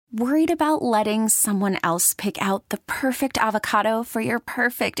Worried about letting someone else pick out the perfect avocado for your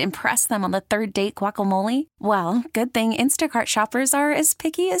perfect impress them on the third date guacamole? Well, good thing Instacart shoppers are as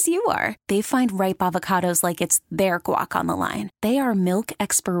picky as you are. They find ripe avocados like it's their guac on the line. They are milk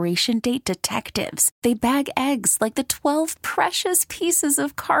expiration date detectives. They bag eggs like the 12 precious pieces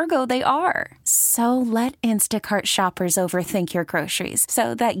of cargo they are. So let Instacart shoppers overthink your groceries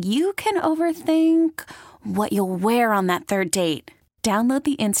so that you can overthink what you'll wear on that third date. Download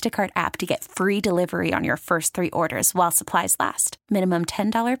the Instacart app to get free delivery on your first 3 orders while supplies last. Minimum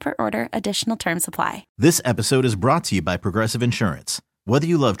 $10 per order. Additional terms apply. This episode is brought to you by Progressive Insurance. Whether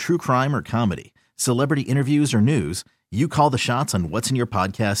you love true crime or comedy, celebrity interviews or news, you call the shots on what's in your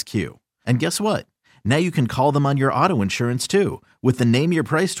podcast queue. And guess what? Now you can call them on your auto insurance too with the Name Your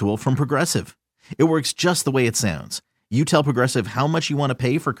Price tool from Progressive. It works just the way it sounds. You tell Progressive how much you want to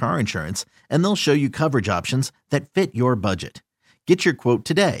pay for car insurance, and they'll show you coverage options that fit your budget. Get your quote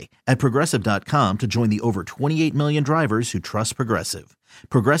today at Progressive.com to join the over 28 million drivers who trust Progressive.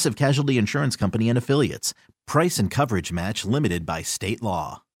 Progressive Casualty Insurance Company and Affiliates. Price and coverage match limited by state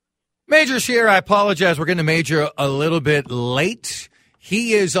law. Major's here. I apologize. We're getting to Major a little bit late.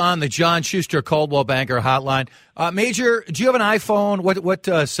 He is on the John Schuster Coldwell Banker hotline. Major, do you have an iPhone?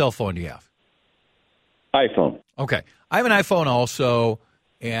 What cell phone do you have? iPhone. Okay. I have an iPhone also.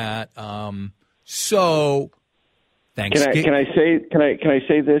 And so... Thanks. Can I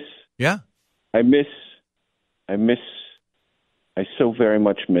say this? Yeah. I so very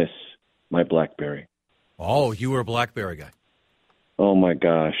much miss my Blackberry. Oh, you were a Blackberry guy. Oh my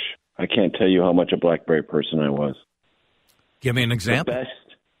gosh. I can't tell you how much a Blackberry person I was. Give me an example.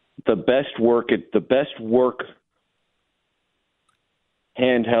 The best work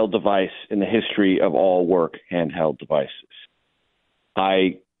handheld device in the history of all work handheld devices.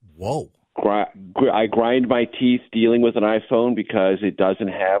 I grind my teeth dealing with an iPhone because it doesn't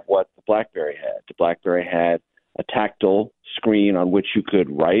have what the BlackBerry had. The BlackBerry had a tactile screen on which you could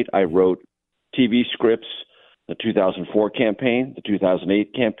write. I wrote TV scripts, the 2004 campaign, the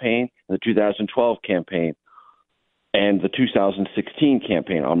 2008 campaign, the 2012 campaign, and the 2016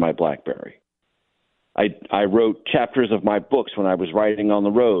 campaign on my BlackBerry. I wrote chapters of my books when I was riding on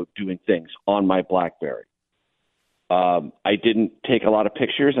the road doing things on my BlackBerry. I didn't take a lot of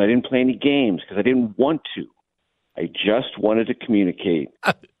pictures, and I didn't play any games because I didn't want to. I just wanted to communicate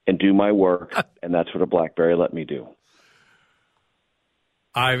and do my work, and that's what a BlackBerry let me do.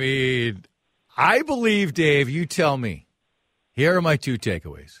 I mean, I believe, Dave, you tell me. Here are my 2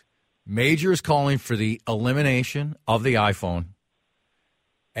 takeaways. Major is calling for the elimination of the iPhone,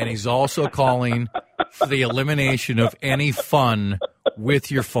 and he's also calling for the elimination of any fun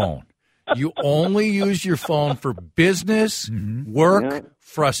with your phone. You only use your phone for business, work,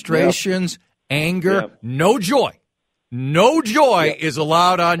 frustrations, anger. Yep. No joy. No joy is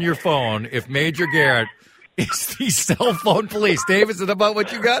allowed on your phone if Major Garrett is the cell phone police. Dave, is it about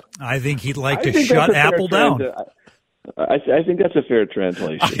what you got? I think he'd like to shut Apple down. I think that's a fair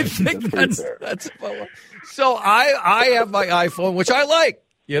translation. I think that's about, so I have my iPhone, which I like.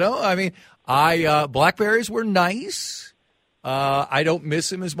 You know, I mean, Blackberries were nice. I don't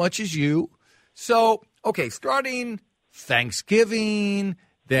miss him as much as you. So, okay, starting Thanksgiving,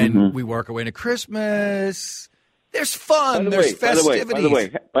 then we work our way to Christmas. There's fun. There's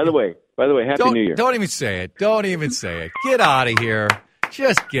festivities. By the way, Happy New Year. Don't even say it. Don't even say it. Get out of here.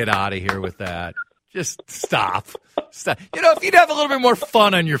 Just get out of here with that. Just stop. You know, if you'd have a little bit more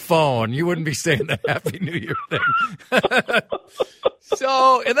fun on your phone, you wouldn't be saying the Happy New Year thing.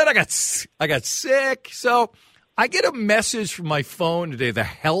 So, and then I got sick. So I get a message from my phone today, the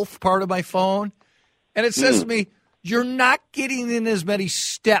health part of my phone, and it says to me, you're not getting in as many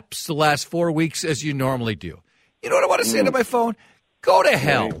steps the last 4 weeks as you normally do. You know what I want to say to my phone? Go to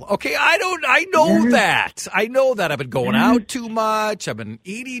hell. Okay, I know that. I know that. I've been going out too much. I've been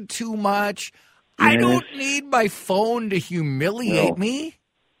eating too much. I don't need my phone to humiliate me.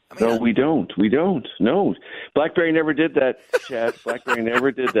 I mean, no, we don't. No. BlackBerry never did that, Chad. BlackBerry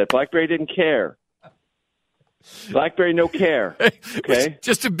never did that. BlackBerry didn't care. BlackBerry no care. Okay,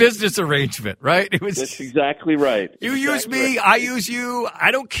 just a business arrangement, right? That's exactly right. You use me, right. I use you. I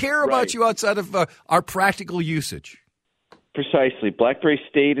don't care about you outside of our practical usage. Precisely. BlackBerry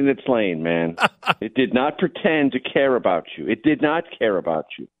stayed in its lane, man. It did not pretend to care about you. It did not care about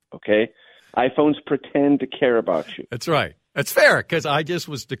you. Okay, iPhones pretend to care about you. That's right. That's fair, because I just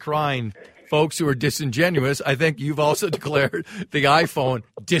was decrying folks who are disingenuous. I think you've also declared the iPhone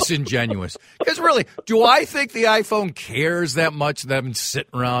disingenuous. Because really, do I think the iPhone cares that much that I've been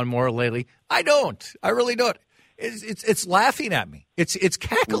sitting around more lately? I don't. I really don't. It's laughing at me. It's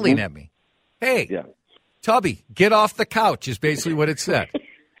cackling at me. Hey, Tubby, get off the couch is basically what it said.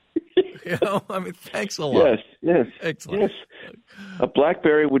 I mean, thanks a lot. Yes. Excellent. Yes. A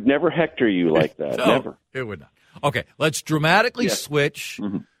Blackberry would never hector you like that. No, never. It would not. Okay, let's dramatically switch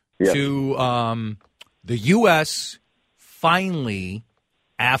to the U.S. finally,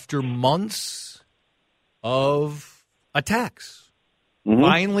 after months of attacks,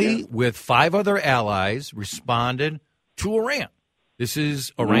 finally, with 5 other allies, responded to Iran. This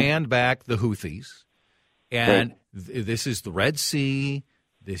is Iran backed the Houthis, and this is the Red Sea.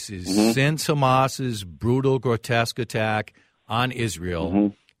 This is since Hamas's brutal, grotesque attack on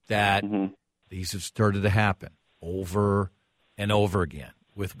Israel that these have started to happen over and over again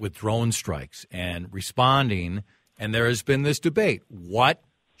with drone strikes and responding. And there has been this debate. What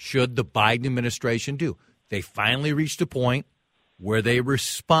should the Biden administration do? They finally reached a point where they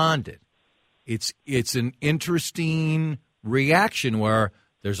responded. It's an interesting reaction where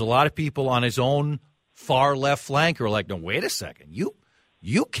there's a lot of people on his own far left flank who are like, no, wait a second.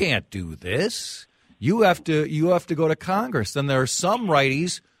 You can't do this. You have to go to Congress. Then there are some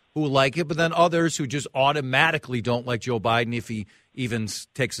righties who like it, but then others who just automatically don't like Joe Biden if he even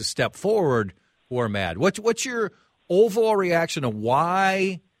takes a step forward who are mad. What's your overall reaction to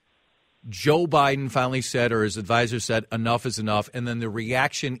why Joe Biden finally said, or his advisor said, enough is enough, and then the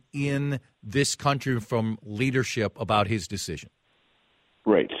reaction in this country from leadership about his decision?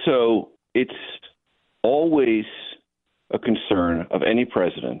 Right. So it's always a concern of any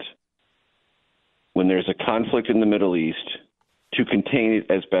president when there's a conflict in the Middle East to contain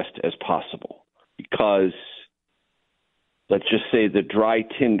it as best as possible, because let's just say the dry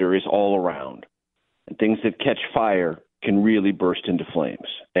tinder is all around and things that catch fire can really burst into flames.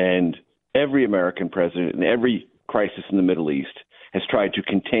 And every American president in every crisis in the Middle East has tried to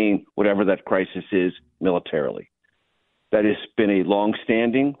contain whatever that crisis is militarily. That has been a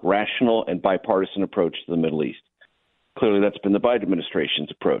long-standing, rational, and bipartisan approach to the Middle East. Clearly, that's been the Biden administration's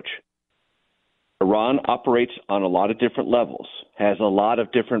approach. Iran operates on a lot of different levels, has a lot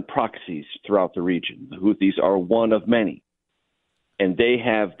of different proxies throughout the region. The Houthis are one of many, and they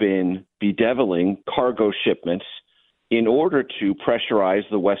have been bedeviling cargo shipments in order to pressurize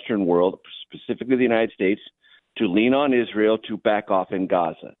the Western world, specifically the United States, to lean on Israel to back off in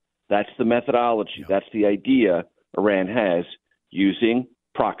Gaza. That's the methodology. That's the idea Iran has, using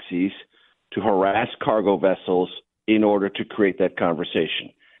proxies to harass cargo vessels in order to create that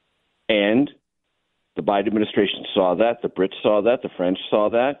conversation. And the Biden administration saw that. The Brits saw that. The French saw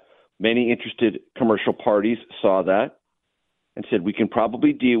that. Many interested commercial parties saw that and said, we can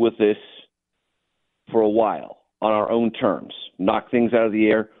probably deal with this for a while on our own terms, knock things out of the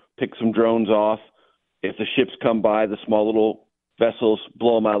air, pick some drones off. If the ships come by, the small little vessels,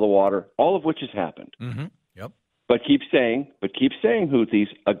 blow them out of the water, all of which has happened. Mm-hmm. Yep. But keep saying, Houthis,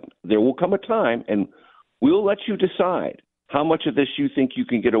 there will come a time, and we'll let you decide how much of this you think you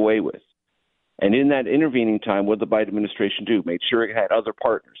can get away with. And in that intervening time, what did the Biden administration do? Made sure it had other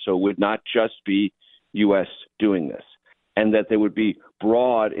partners, so it would not just be U.S. doing this, and that there would be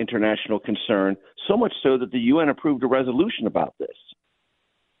broad international concern, so much so that the UN approved a resolution about this.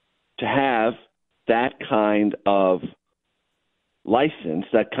 To have that kind of license,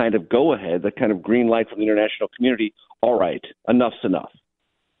 that kind of go-ahead, that kind of green light from the international community, all right, enough's enough.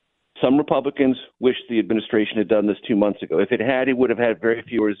 Some Republicans wish the administration had done this 2 months ago. If it had, it would have had very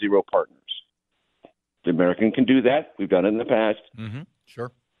few or zero partners. The American can do that. We've done it in the past. Mm-hmm.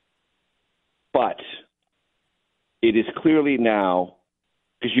 Sure. But it is clearly now,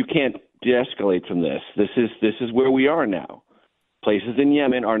 because you can't de-escalate from this. This is where we are now. Places in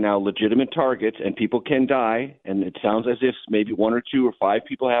Yemen are now legitimate targets, and people can die. And it sounds as if maybe 1 or 2 or 5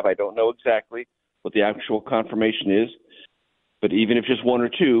 people have. I don't know exactly what the actual confirmation is. But even if just 1 or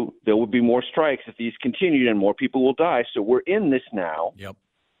 2, there will be more strikes if these continue, and more people will die. So we're in this now. Yep.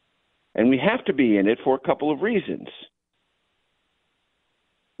 And we have to be in it for a couple of reasons.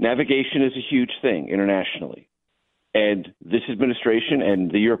 Navigation is a huge thing internationally. And this administration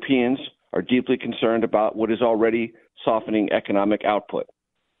and the Europeans are deeply concerned about what is already softening economic output.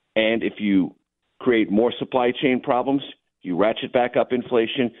 And if you create more supply chain problems, you ratchet back up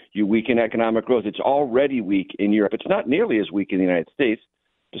inflation, you weaken economic growth. It's already weak in Europe. It's not nearly as weak in the United States,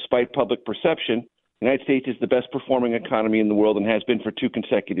 despite public perception. The United States is the best performing economy in the world and has been for 2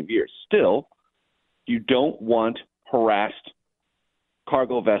 consecutive years. Still, you don't want harassed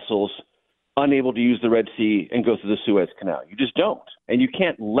cargo vessels unable to use the Red Sea and go through the Suez Canal. You just don't. And you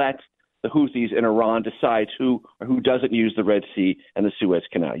can't let the Houthis in Iran decide who or who doesn't use the Red Sea and the Suez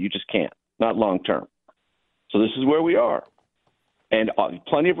Canal. You just can't, not long term. So this is where we are. And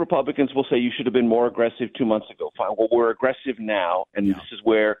plenty of Republicans will say you should have been more aggressive 2 months ago. Fine. Well, we're aggressive now, and this is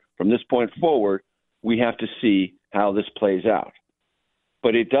where, from this point forward, we have to see how this plays out.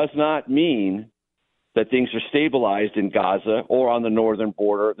 But it does not mean that things are stabilized in Gaza or on the northern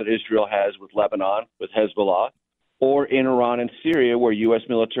border that Israel has with Lebanon, with Hezbollah, or in Iran and Syria, where U.S.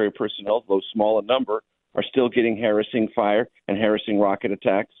 military personnel, though small in number, are still getting harassing fire and harassing rocket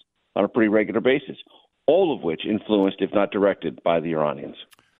attacks on a pretty regular basis, all of which influenced, if not directed, by the Iranians.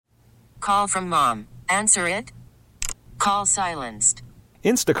 Call from mom. Answer it. Call silenced.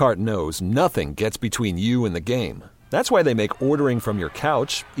 Instacart knows nothing gets between you and the game. That's why they make ordering from your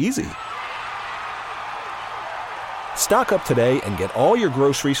couch easy. Stock up today and get all your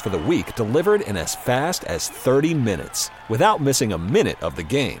groceries for the week delivered in as fast as 30 minutes without missing a minute of the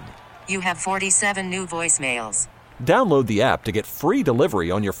game. You have 47 new voicemails. Download the app to get free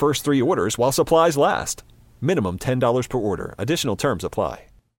delivery on your first 3 orders while supplies last. Minimum $10 per order. Additional terms apply.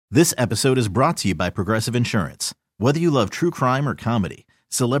 This episode is brought to you by Progressive Insurance. Whether you love true crime or comedy,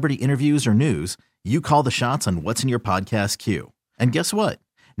 celebrity interviews or news, you call the shots on what's in your podcast queue. And guess what?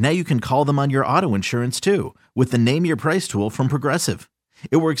 Now you can call them on your auto insurance too with the Name Your Price tool from Progressive.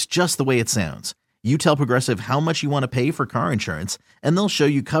 It works just the way it sounds. You tell Progressive how much you want to pay for car insurance, and they'll show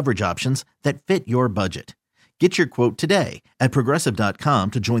you coverage options that fit your budget. Get your quote today at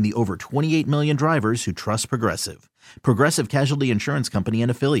Progressive.com to join the over 28 million drivers who trust Progressive. Progressive Casualty Insurance Company and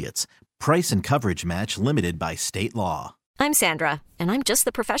Affiliates. Price and coverage match limited by state law. I'm Sandra, and I'm just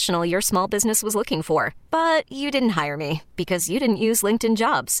the professional your small business was looking for. But you didn't hire me because you didn't use LinkedIn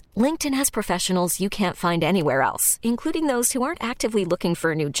Jobs. LinkedIn has professionals you can't find anywhere else, including those who aren't actively looking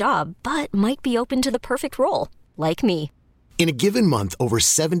for a new job, but might be open to the perfect role, like me. In a given month, over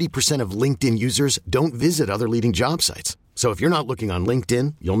 70% of LinkedIn users don't visit other leading job sites. So if you're not looking on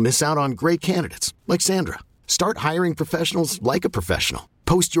LinkedIn, you'll miss out on great candidates like Sandra. Start hiring professionals like a professional.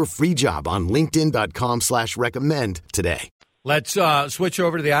 Post your free job on linkedin.com/recommend today. Let's switch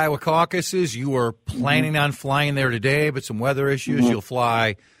over to the Iowa caucuses. You were planning on flying there today, but some weather issues. You'll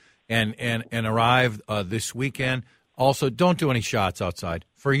fly and arrive this weekend. Also, don't do any shots outside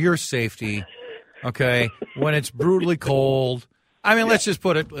for your safety. Okay, when it's brutally cold. I mean, let's just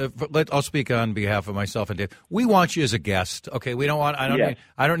put it. I'll speak on behalf of myself and Dave. We want you as a guest. Okay, we don't want.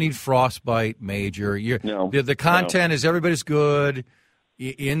 I don't need frostbite, Major. The content is everybody's good.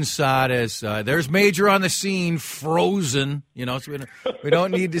 Inside is there's Major on the scene, frozen. So we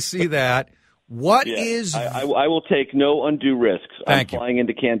don't need to see that. What is? I will take no undue risks. I'm flying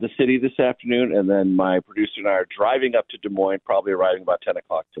into Kansas City this afternoon, and then my producer and I are driving up to Des Moines, probably arriving about 10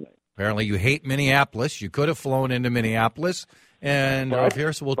 o'clock tonight. Apparently, you hate Minneapolis. You could have flown into Minneapolis and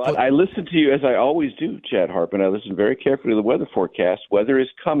here. So I listen to you as I always do, Chad Harpen. I listen very carefully to the weather forecast. Weather is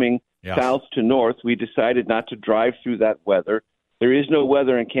coming south to north. We decided not to drive through that weather. There is no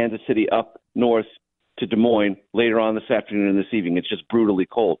weather in Kansas City up north to Des Moines later on this afternoon and this evening. It's just brutally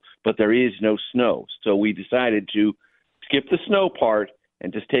cold, but there is no snow. So we decided to skip the snow part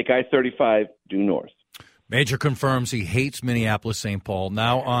and just take I-35 due north. Major confirms he hates Minneapolis, St. Paul.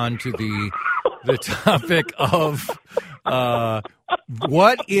 Now on to the topic of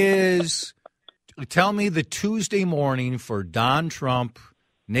tell me the Tuesday morning for Don Trump,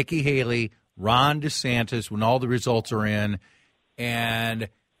 Nikki Haley, Ron DeSantis, when all the results are in, and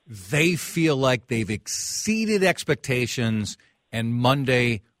they feel like they've exceeded expectations, and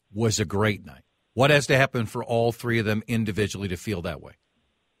Monday was a great night. What has to happen for all three of them individually to feel that way?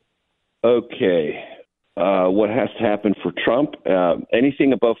 Okay. What has to happen for Trump?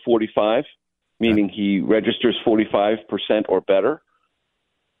 Anything above 45, meaning he registers 45% or better,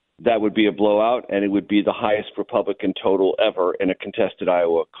 that would be a blowout, and it would be the highest Republican total ever in a contested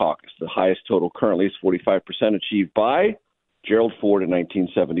Iowa caucus. The highest total currently is 45%, achieved by Gerald Ford in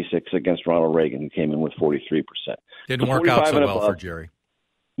 1976 against Ronald Reagan, who came in with 43%. Didn't work out so well for Jerry.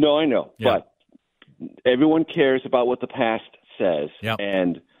 No, I know. Yeah. But everyone cares about what the past says. Yep.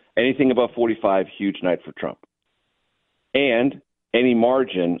 And anything above 45, huge night for Trump. And any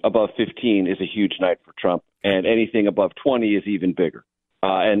margin above 15 is a huge night for Trump. And anything above 20 is even bigger.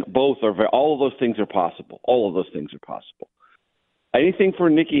 And both are all of those things are possible. All of those things are possible. Anything for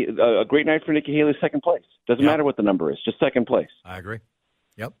Nikki, a great night for Nikki Haley, second place. Doesn't matter what the number is, just second place. I agree.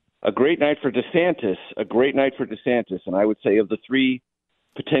 Yep. A great night for DeSantis, and I would say of the three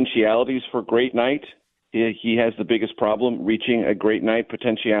potentialities for great night, he has the biggest problem reaching a great night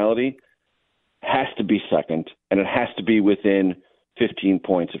potentiality. Has to be second, and it has to be within 15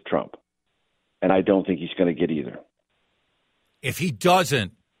 points of Trump. And I don't think he's going to get either. If he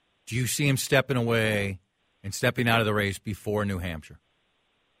doesn't, do you see him stepping away and stepping out of the race before New Hampshire?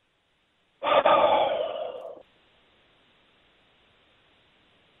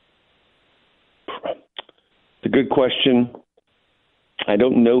 It's a good question. I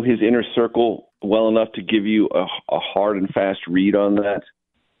don't know his inner circle well enough to give you a hard and fast read on that.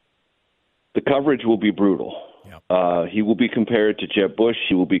 The coverage will be brutal. Yep. He will be compared to Jeb Bush.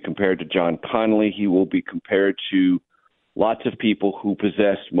 He will be compared to John Connally. He will be compared to lots of people who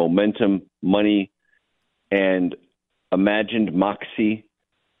possess momentum, money, and imagined moxie,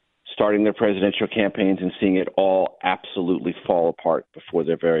 starting their presidential campaigns and seeing it all absolutely fall apart before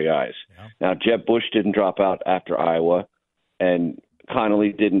their very eyes. Yeah. Now, Jeb Bush didn't drop out after Iowa, and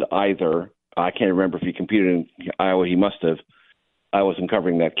Connally didn't either. I can't remember if he competed in Iowa. He must have. I wasn't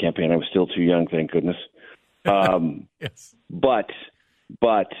covering that campaign. I was still too young, thank goodness. Yes. But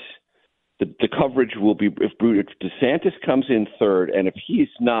the coverage will be if DeSantis comes in third, and if he's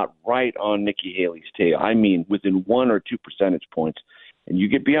not right on Nikki Haley's tail, I mean within 1 or 2 percentage points, and you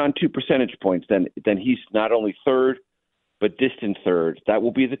get beyond 2 percentage points, then he's not only third, but distant third. That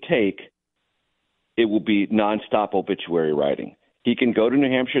will be the take. It will be nonstop obituary writing. He can go to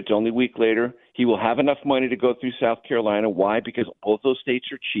New Hampshire. It's only a week later. He will have enough money to go through South Carolina. Why? Because both those states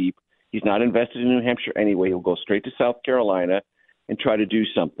are cheap. He's not invested in New Hampshire anyway. He'll go straight to South Carolina and try to do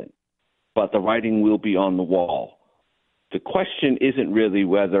something. But the writing will be on the wall. The question isn't really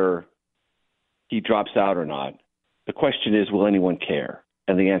whether he drops out or not. The question is, will anyone care?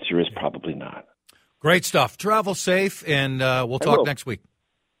 And the answer is probably not. Great stuff. Travel safe, and we'll talk next week.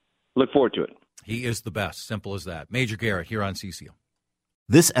 Look forward to it. He is the best. Simple as that. Major Garrett here on CCO.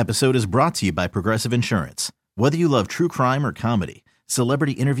 This episode is brought to you by Progressive Insurance. Whether you love true crime or comedy,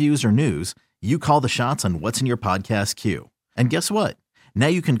 celebrity interviews or news, you call the shots on what's in your podcast queue. And guess what? Now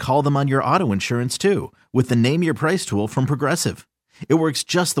you can call them on your auto insurance too with the Name Your Price tool from Progressive. It works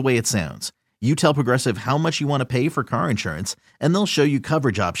just the way it sounds. You tell Progressive how much you want to pay for car insurance, and they'll show you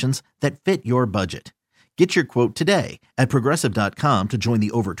coverage options that fit your budget. Get your quote today at Progressive.com to join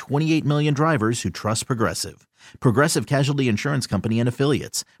the over 28 million drivers who trust Progressive. Progressive Casualty Insurance Company and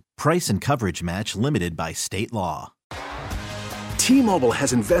Affiliates. Price and coverage match limited by state law. T-Mobile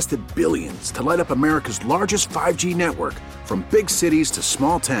has invested billions to light up America's largest 5G network, from big cities to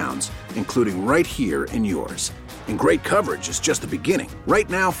small towns, including right here in yours. And great coverage is just the beginning. Right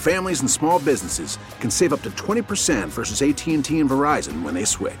now, families and small businesses can save up to 20% versus AT&T and Verizon when they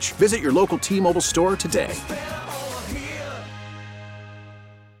switch. Visit your local T-Mobile store today.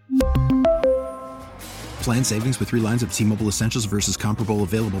 Plan savings with 3 lines of T-Mobile Essentials versus comparable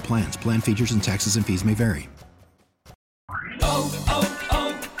available plans. Plan features and taxes and fees may vary.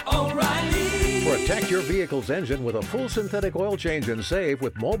 Protect your vehicle's engine with a full synthetic oil change and save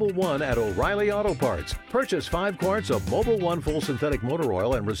with Mobil 1 at O'Reilly Auto Parts. Purchase 5 quarts of Mobil 1 full synthetic motor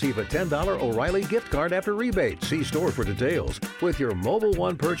oil and receive a $10 O'Reilly gift card after rebate. See store for details. With your Mobil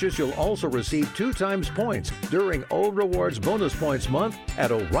 1 purchase, you'll also receive 2 times points during O Rewards Bonus Points Month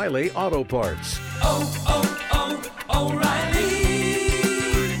at O'Reilly Auto Parts. O'Reilly.